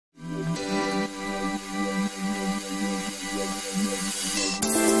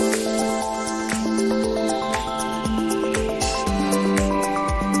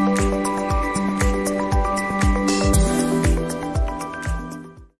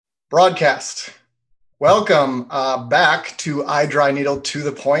Broadcast. Welcome back to iDryNeedle to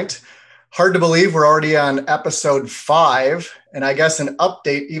the point. Hard to believe we're already on episode 5. And I guess an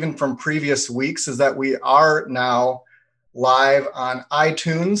update even from previous weeks is that we are now live on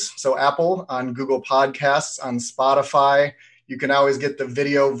iTunes, so Apple, on Google Podcasts, on Spotify. You can always get the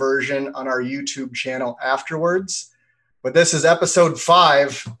video version on our YouTube channel afterwards. But this is episode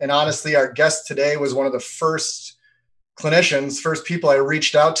 5. And honestly, our guest today was one of the first people I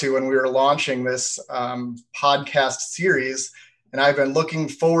reached out to when we were launching this podcast series, and I've been looking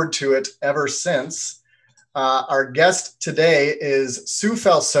forward to it ever since. Our guest today is Sue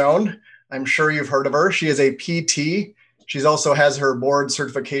Falsone. I'm sure you've heard of her. She is a PT. She also has her board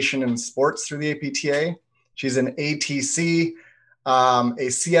certification in sports through the APTA. She's an ATC, a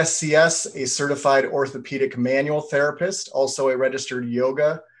CSCS, a certified orthopedic manual therapist, also a registered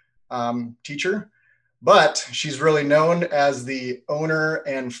yoga teacher. But she's really known as the owner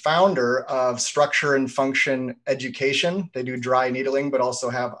and founder of Structure and Function Education. They do dry needling, but also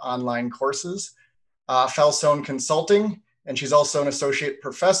have online courses. Falsone Consulting, and she's also an associate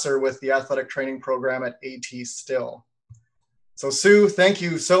professor with the athletic training program at AT Still. So Sue, thank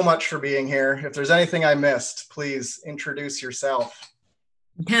you so much for being here. If there's anything I missed, please introduce yourself.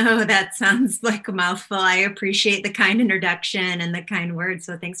 No, that sounds like a mouthful. I appreciate the kind introduction and the kind words.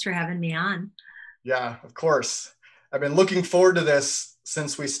 So thanks for having me on. Yeah, of course. I've been looking forward to this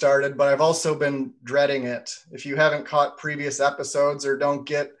since we started, but I've also been dreading it. If you haven't caught previous episodes or don't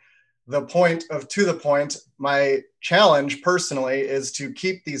get the point of to the point, my challenge personally is to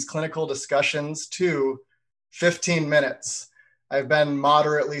keep these clinical discussions to 15 minutes. I've been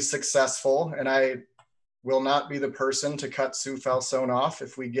moderately successful, and I will not be the person to cut Sue Falsone off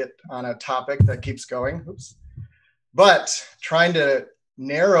if we get on a topic that keeps going. But trying to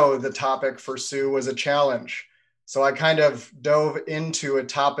narrow the topic for Sue was a challenge. So I kind of dove into a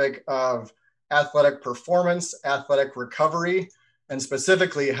topic of athletic performance, athletic recovery, and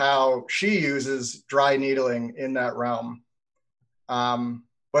specifically how she uses dry needling in that realm.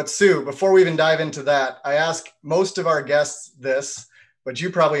 But Sue, before we even dive into that, I ask most of our guests this, but you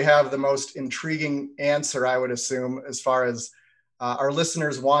probably have the most intriguing answer, I would assume, as far as our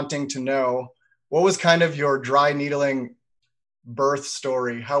listeners wanting to know, what was kind of your dry needling birth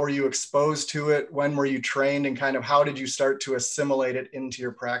story? How were you exposed to it? When were you trained? And kind of how did you start to assimilate it into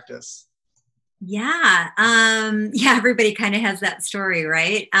your practice? Yeah. Everybody kind of has that story,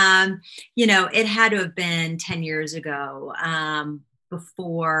 right? It had to have been 10 years ago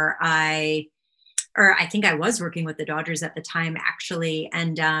before I think I was working with the Dodgers at the time, actually.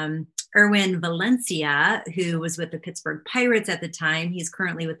 And Erwin Valencia, who was with the Pittsburgh Pirates at the time, he's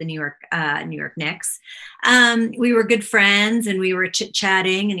currently with the New York Knicks. We were good friends and we were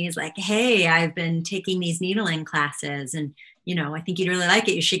chit-chatting, and he's like, "Hey, I've been taking these needling classes, and I think you'd really like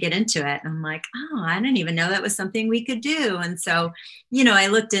it. You should get into it." And I'm like, "Oh, I didn't even know that was something we could do." And so, I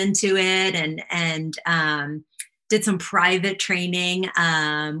looked into it and did some private training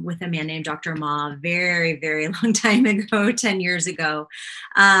with a man named Dr. Ma very, very long time ago, 10 years ago.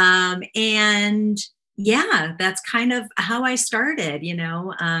 And yeah, that's kind of how I started,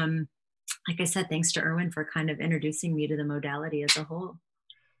 like I said, thanks to Erwin for kind of introducing me to the modality as a whole.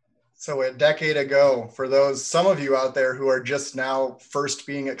 So a decade ago, for some of you out there who are just now first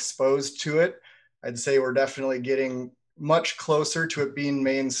being exposed to it, I'd say we're definitely getting much closer to it being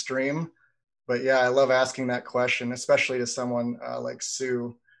mainstream. But yeah, I love asking that question, especially to someone like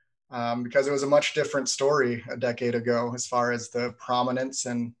Sue, because it was a much different story a decade ago as far as the prominence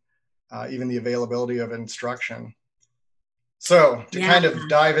and even the availability of instruction. So to kind of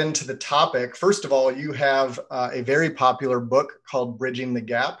dive into the topic, first of all, you have a very popular book called Bridging the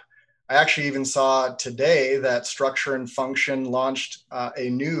Gap. I actually even saw today that Structure and Function launched a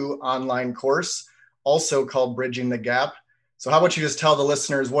new online course also called Bridging the Gap. So how about you just tell the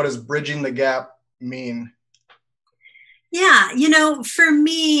listeners, what does bridging the gap mean? Yeah, for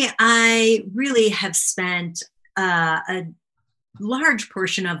me, I really have spent a large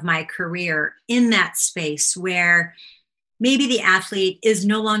portion of my career in that space where maybe the athlete is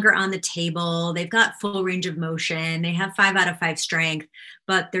no longer on the table. They've got full range of motion. They have 5 out of 5 strength,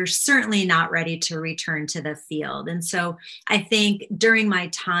 but they're certainly not ready to return to the field. And so I think during my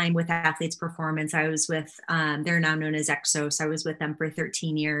time with Athletes Performance, I was with, they're now known as Exos. I was with them for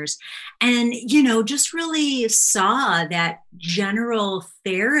 13 years and, just really saw that general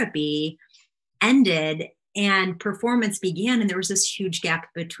therapy ended and performance began, and there was this huge gap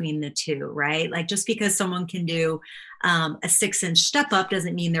between the two, right? Like just because someone can do a 6-inch step up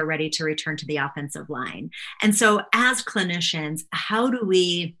doesn't mean they're ready to return to the offensive line. And so as clinicians, how do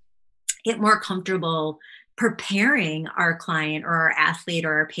we get more comfortable preparing our client or our athlete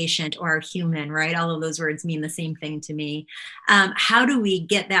or our patient or our human, right? All of those words mean the same thing to me. How do we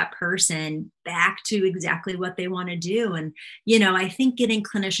get that person back to exactly what they want to do? And, I think getting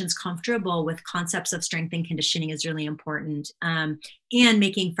clinicians comfortable with concepts of strength and conditioning is really important. And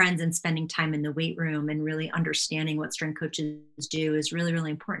making friends and spending time in the weight room and really understanding what strength coaches do is really, really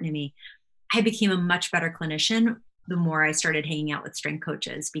important to me. I became a much better clinician the more I started hanging out with strength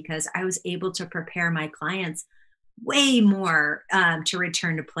coaches, because I was able to prepare my clients way more to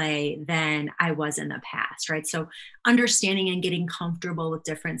return to play than I was in the past, right? So understanding and getting comfortable with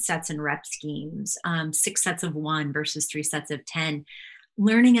different sets and rep schemes, 6 sets of 1 versus 3 sets of 10,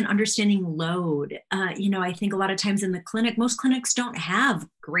 learning and understanding load. I think a lot of times in the clinic, most clinics don't have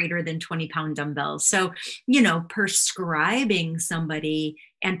greater than 20-pound dumbbells. So, prescribing somebody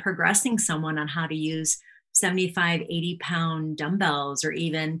and progressing someone on how to use 75, 80-pound dumbbells or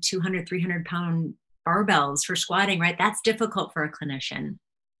even 200, 300-pound barbells for squatting, right? That's difficult for a clinician.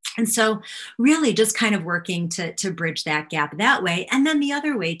 And so really just kind of working to bridge that gap that way. And then the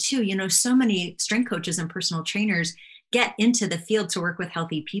other way too, so many strength coaches and personal trainers get into the field to work with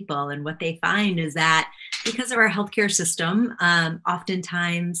healthy people. And what they find is that because of our healthcare system,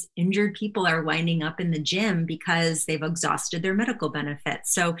 oftentimes injured people are winding up in the gym because they've exhausted their medical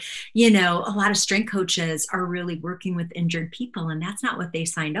benefits. So, a lot of strength coaches are really working with injured people, and that's not what they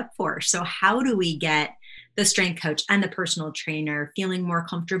signed up for. So how do we get the strength coach and the personal trainer feeling more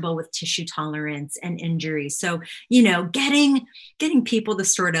comfortable with tissue tolerance and injury? So, getting people to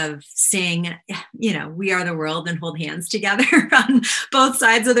sort of sing, we are the world and hold hands together on both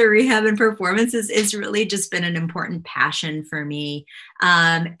sides of the rehab and performance is really just been an important passion for me.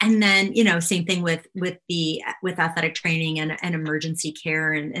 And then, same thing with athletic training and emergency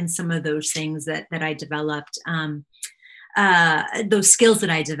care and some of those things that I developed. Those skills that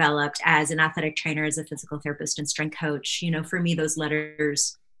I developed as an athletic trainer, as a physical therapist and strength coach, for me, those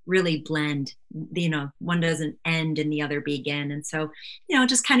letters really blend. One doesn't end and the other begin. And so,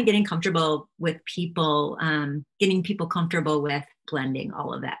 just kind of getting comfortable with people, getting people comfortable with blending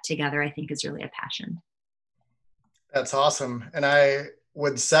all of that together, I think is really a passion. That's awesome. And I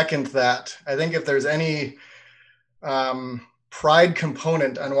would second that. I think if there's any pride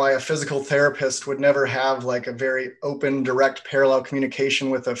component on why a physical therapist would never have like a very open, direct parallel communication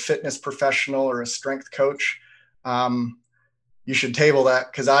with a fitness professional or a strength coach, you should table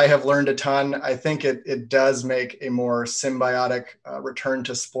that, because I have learned a ton. I think it does make a more symbiotic return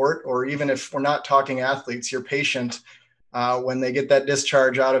to sport, or even if we're not talking athletes, your patient, when they get that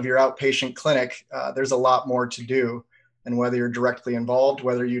discharge out of your outpatient clinic, there's a lot more to do. And whether you're directly involved,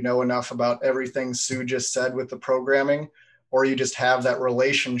 whether you know enough about everything Sue just said with the programming, or you just have that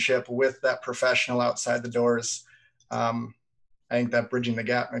relationship with that professional outside the doors, I think that bridging the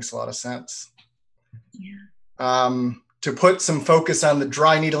gap makes a lot of sense. Yeah. To put some focus on the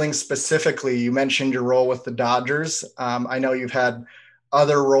dry needling specifically, you mentioned your role with the Dodgers. I know you've had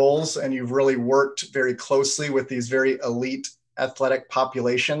other roles and you've really worked very closely with these very elite athletic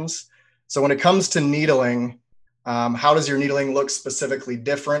populations. So when it comes to needling, how does your needling look specifically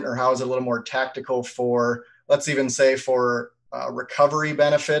different, or how is it a little more tactical for, let's even say, for recovery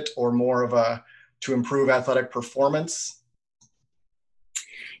benefit, or more of to improve athletic performance?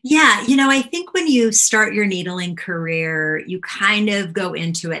 Yeah, I think when you start your needling career, you kind of go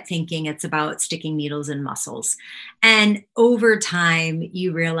into it thinking it's about sticking needles in muscles. And over time,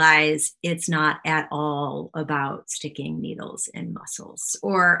 you realize it's not at all about sticking needles in muscles,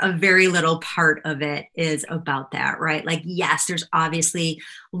 or a very little part of it is about that, right? Like, yes, there's obviously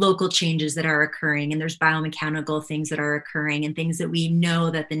local changes that are occurring, and there's biomechanical things that are occurring, and things that we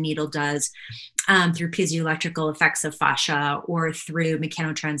know that the needle does through piezoelectrical effects of fascia, or through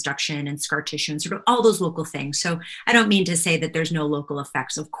mechanotransduction and scar tissue, and sort of all those local things. So I don't mean to say that there's no local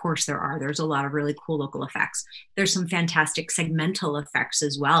effects. Of course there are. There's a lot of really cool local effects. There's some fantastic segmental effects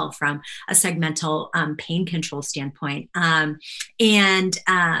as well, from a segmental pain control standpoint. The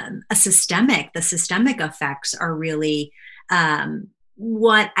systemic effects are really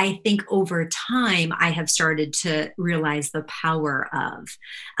what I think over time I have started to realize the power of.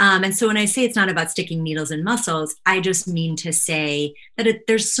 And so when I say it's not about sticking needles in muscles, I just mean to say that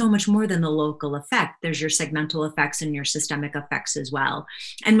there's so much more than the local effect. There's your segmental effects and your systemic effects as well.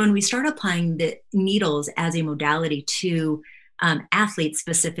 And when we start applying the needles as a modality to athletes,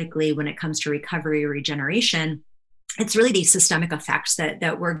 specifically when it comes to recovery or regeneration, it's really these systemic effects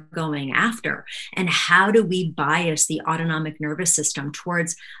that we're going after. And how do we bias the autonomic nervous system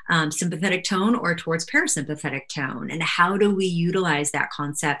towards sympathetic tone or towards parasympathetic tone? And how do we utilize that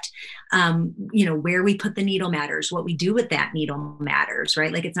concept? Where we put the needle matters, what we do with that needle matters,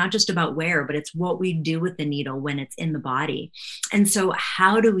 right? Like, it's not just about where, but it's what we do with the needle when it's in the body. And so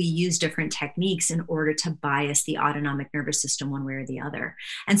how do we use different techniques in order to bias the autonomic nervous system one way or the other?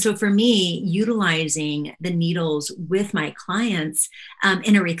 And so for me, utilizing the needles with my clients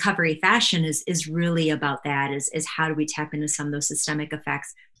in a recovery fashion is really about that, is how do we tap into some of those systemic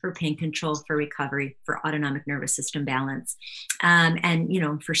effects for pain control, for recovery, for autonomic nervous system balance,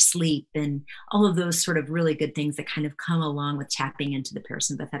 and for sleep, and all of those sort of really good things that kind of come along with tapping into the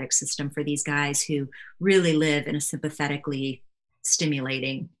parasympathetic system for these guys who really live in a sympathetically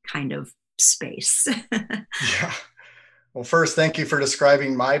stimulating kind of space. Yeah. Well, first, thank you for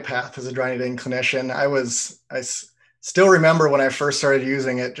describing my path as a dry needling clinician. I still remember when I first started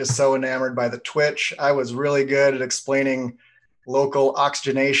using it, just so enamored by the twitch. I was really good at explaining local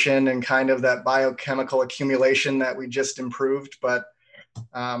oxygenation and kind of that biochemical accumulation that we just improved. But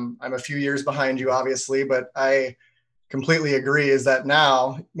I'm a few years behind you, obviously, but I completely agree is that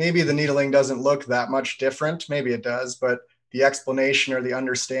now maybe the needling doesn't look that much different. Maybe it does, but the explanation or the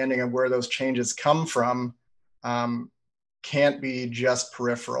understanding of where those changes come from can't be just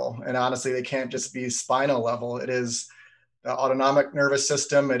peripheral. And honestly, they can't just be spinal level. It is the autonomic nervous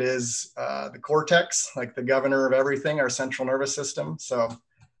system. It is the cortex, like the governor of everything, our central nervous system. So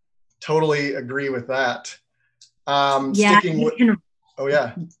totally agree with that. Yeah. Oh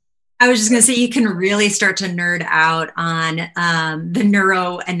yeah. I was just going to say, you can really start to nerd out on the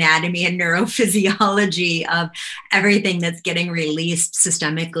neuroanatomy and neurophysiology of everything that's getting released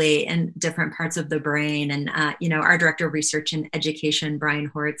systemically in different parts of the brain. And, our director of research and education, Brian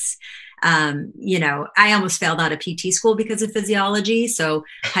Hortz, I almost failed out of PT school because of physiology. So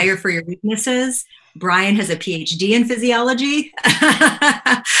hire for your weaknesses. Brian has a PhD in physiology.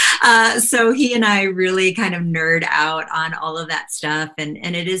 So he and I really kind of nerd out on all of that stuff. And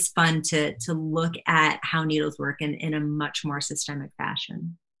it is fun to look at how needles work in a much more systemic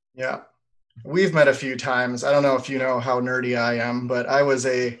fashion. Yeah. We've met a few times. I don't know if you know how nerdy I am, but I was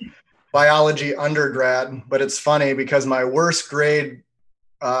a biology undergrad. But it's funny because my worst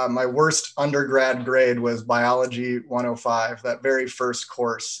undergrad grade was biology 105, that very first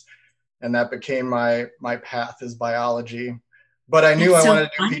course. And that became my path is biology. But I knew I wanted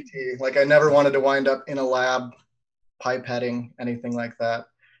to do PT. Like, I never wanted to wind up in a lab pipetting, anything like that.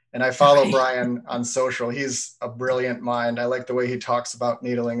 And I follow Brian on social. He's a brilliant mind. I like the way he talks about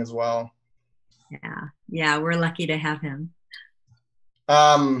needling as well. Yeah, we're lucky to have him.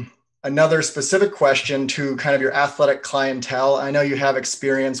 Another specific question to kind of your athletic clientele. I know you have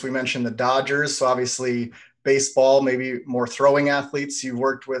experience. We mentioned the Dodgers, so obviously baseball, maybe more throwing athletes. You've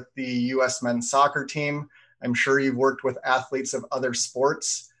worked with the U.S. men's soccer team. I'm sure you've worked with athletes of other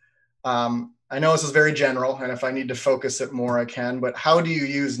sports. I know this is very general, and if I need to focus it more, I can, but how do you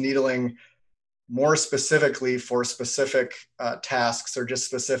use needling more specifically for specific tasks or just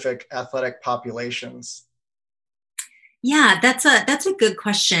specific athletic populations? Yeah, that's a good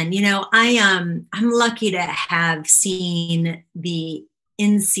question. I'm lucky to have seen the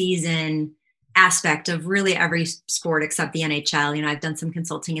in-season aspect of really every sport except the NHL. I've done some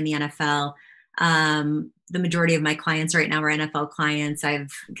consulting in the NFL. The majority of my clients right now are NFL clients. I've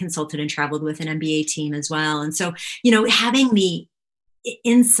consulted and traveled with an NBA team as well. And so, having the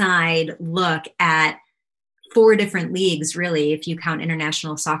inside look at 4 different leagues, really, if you count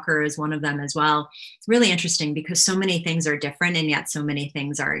international soccer as one of them as well, it's really interesting because so many things are different and yet so many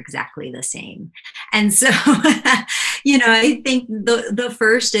things are exactly the same. And so, I think the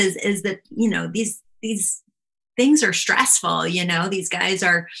first is that, these things are stressful. These guys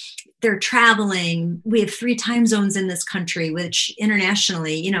they're traveling. We have 3 time zones in this country, which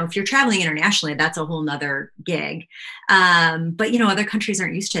internationally, if you're traveling internationally, that's a whole nother gig. But, other countries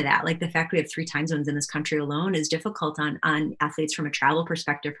aren't used to that. Like, the fact we have 3 time zones in this country alone is difficult on athletes from a travel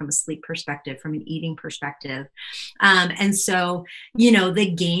perspective, from a sleep perspective, from an eating perspective. And so,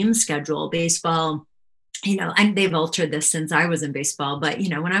 the game schedule, baseball, and they've altered this since I was in baseball, but,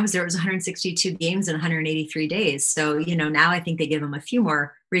 when I was there, it was 162 games in 183 days. So, now I think they give them a few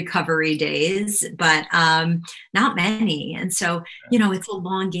more recovery days, but not many. And so, it's a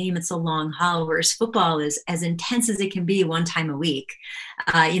long game, it's a long haul, whereas football is as intense as it can be one time a week.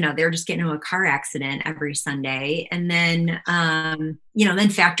 They're just getting into a car accident every Sunday. And then, then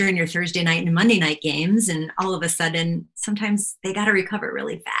factor in your Thursday night and Monday night games. And all of a sudden, sometimes they got to recover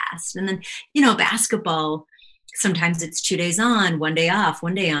really fast. And then, basketball, sometimes it's 2 days on, 1 day off,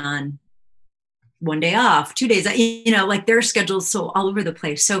 1 day on. one day off, 2 days, like their schedule's so all over the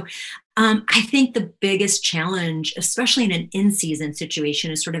place. So I think the biggest challenge, especially in an in-season situation,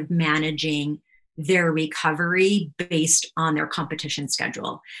 is sort of managing their recovery based on their competition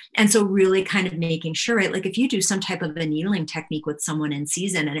schedule. And so really kind of making sure, right, like if you do some type of a needling technique with someone in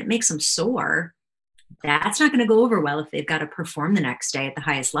season and it makes them sore, that's not going to go over well if they've got to perform the next day at the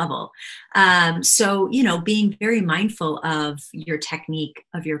highest level. So, being very mindful of your technique,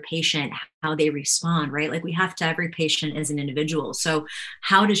 of your patient, how they respond, right? Like every patient is an individual. So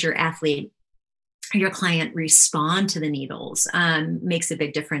how does your athlete, your client respond to the needles makes a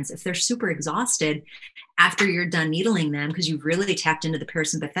big difference. If they're super exhausted after you're done needling them because you've really tapped into the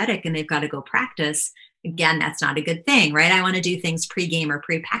parasympathetic and they've got to go practice, again, that's not a good thing, right? I want to do things pre-game or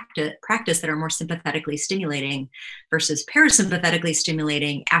pre-practice that are more sympathetically stimulating versus parasympathetically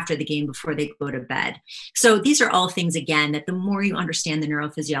stimulating after the game before they go to bed. So these are all things, again, that the more you understand the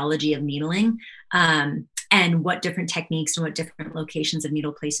neurophysiology of needling and what different techniques and what different locations of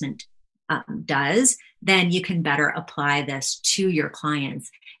needle placement does, then you can better apply this to your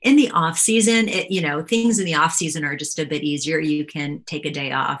clients. In the off season, things in the off season are just a bit easier. You can take a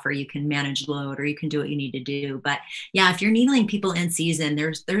day off, or you can manage load, or you can do what you need to do. But yeah, if you're needling people in season,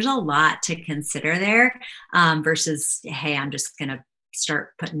 there's a lot to consider there versus, hey, I'm just going to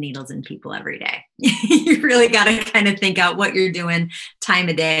start putting needles in people every day. You really got to kind of think out what you're doing, time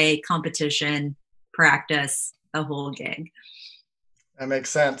of day, competition, practice, the whole gig. That makes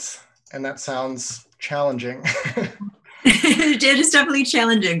sense. And that sounds challenging. It is definitely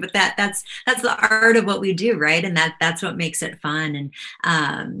challenging, but that's the art of what we do, right? And that's what makes it fun.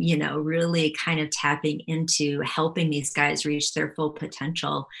 And really kind of tapping into helping these guys reach their full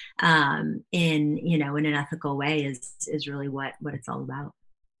potential in an ethical way is really what it's all about.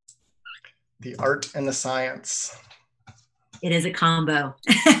 The art and the science. It is a combo.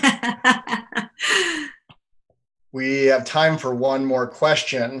 We have time for one more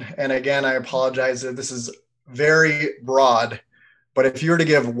question. And again, I apologize if this is very broad, but if you were to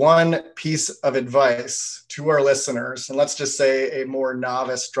give one piece of advice to our listeners, and let's just say a more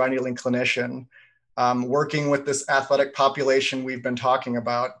novice dry needling clinician working with this athletic population we've been talking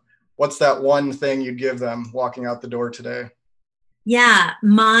about, what's that one thing you'd give them walking out the door today? Yeah,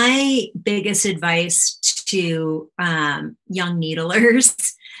 my biggest advice to young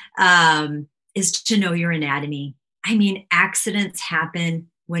needlers is to know your anatomy. I mean, accidents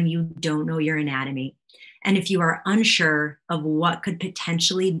happen when you don't know your anatomy. And if you are unsure of what could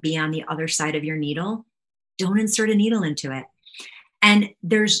potentially be on the other side of your needle, don't insert a needle into it. And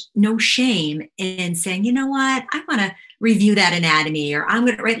there's no shame in saying, you know what, I want to review that anatomy, or I'm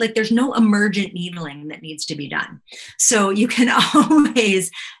going to, right? Like there's no emergent needling that needs to be done. So you can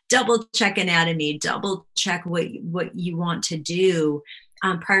always double check anatomy, double check what you want to do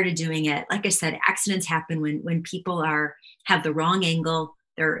prior to doing it. Like I said, accidents happen when people have the wrong angle.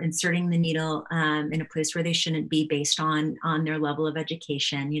 They're inserting the needle in a place where they shouldn't be based on their level of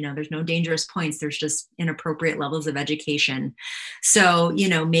education. There's no dangerous points. There's just inappropriate levels of education. So,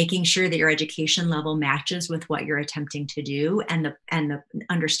 making sure that your education level matches with what you're attempting to do, and the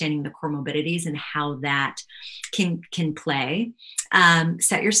understanding the comorbidities and how that can play.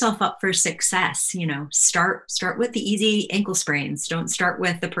 Set yourself up for success. Start with the easy ankle sprains. Don't start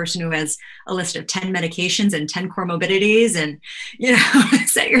with the person who has a list of 10 medications and 10 comorbidities, and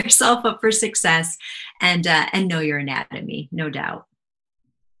set yourself up for success and know your anatomy, no doubt.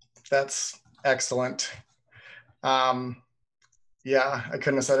 That's excellent. Yeah, I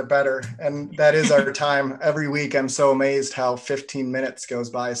couldn't have said it better. And that is our time. Every week, I'm so amazed how 15 minutes goes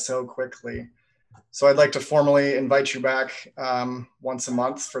by so quickly. So I'd like to formally invite you back once a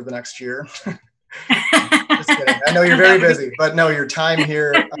month for the next year. Just kidding. I know you're very busy, but no, your time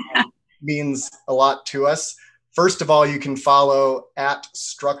here means a lot to us. First of all, you can follow at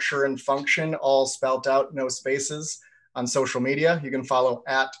Structure and Function, all spelled out, no spaces, on social media. You can follow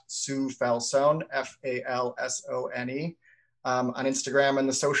at Sue Falsone, Falsone, on Instagram and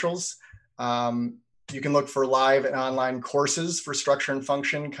the socials. You can look for live and online courses for Structure and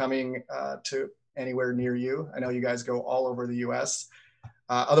Function coming to anywhere near you. I know you guys go all over the US.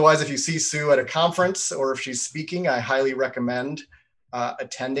 Otherwise, if you see Sue at a conference or if she's speaking, I highly recommend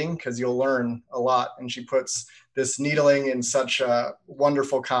attending, because you'll learn a lot, and she puts this needling in such a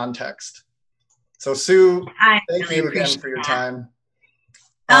wonderful context. So Sue, thank you again for your time.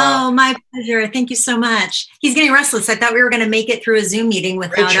 Oh, my pleasure. Thank you so much. He's getting restless. I thought we were going to make it through a Zoom meeting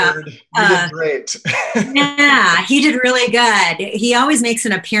without Richard, you did great. Yeah, he did really good. He always makes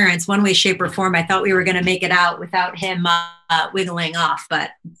an appearance one way, shape, or form. I thought we were going to make it out without him wiggling off,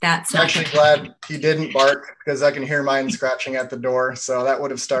 but that's I'm actually glad he didn't bark because I can hear mine scratching at the door. So that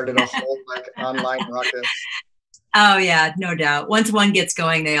would have started a whole online ruckus. Oh, yeah, no doubt. Once one gets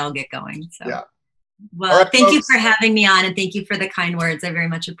going, they all get going. So. Yeah. Well, right, thank you for having me on, and thank you for the kind words. I very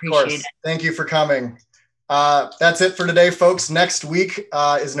much appreciate it. Thank you for coming. That's it for today, folks. Next week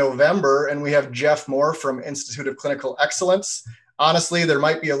is November, and we have Jeff Moore from Institute of Clinical Excellence. Honestly, there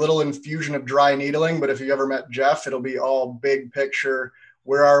might be a little infusion of dry needling, but if you ever met Jeff, it'll be all big picture.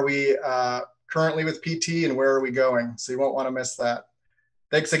 Where are we currently with PT, and where are we going? So you won't want to miss that.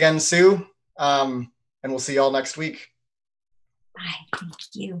 Thanks again, Sue, and we'll see you all next week. Bye.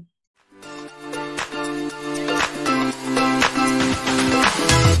 Thank you.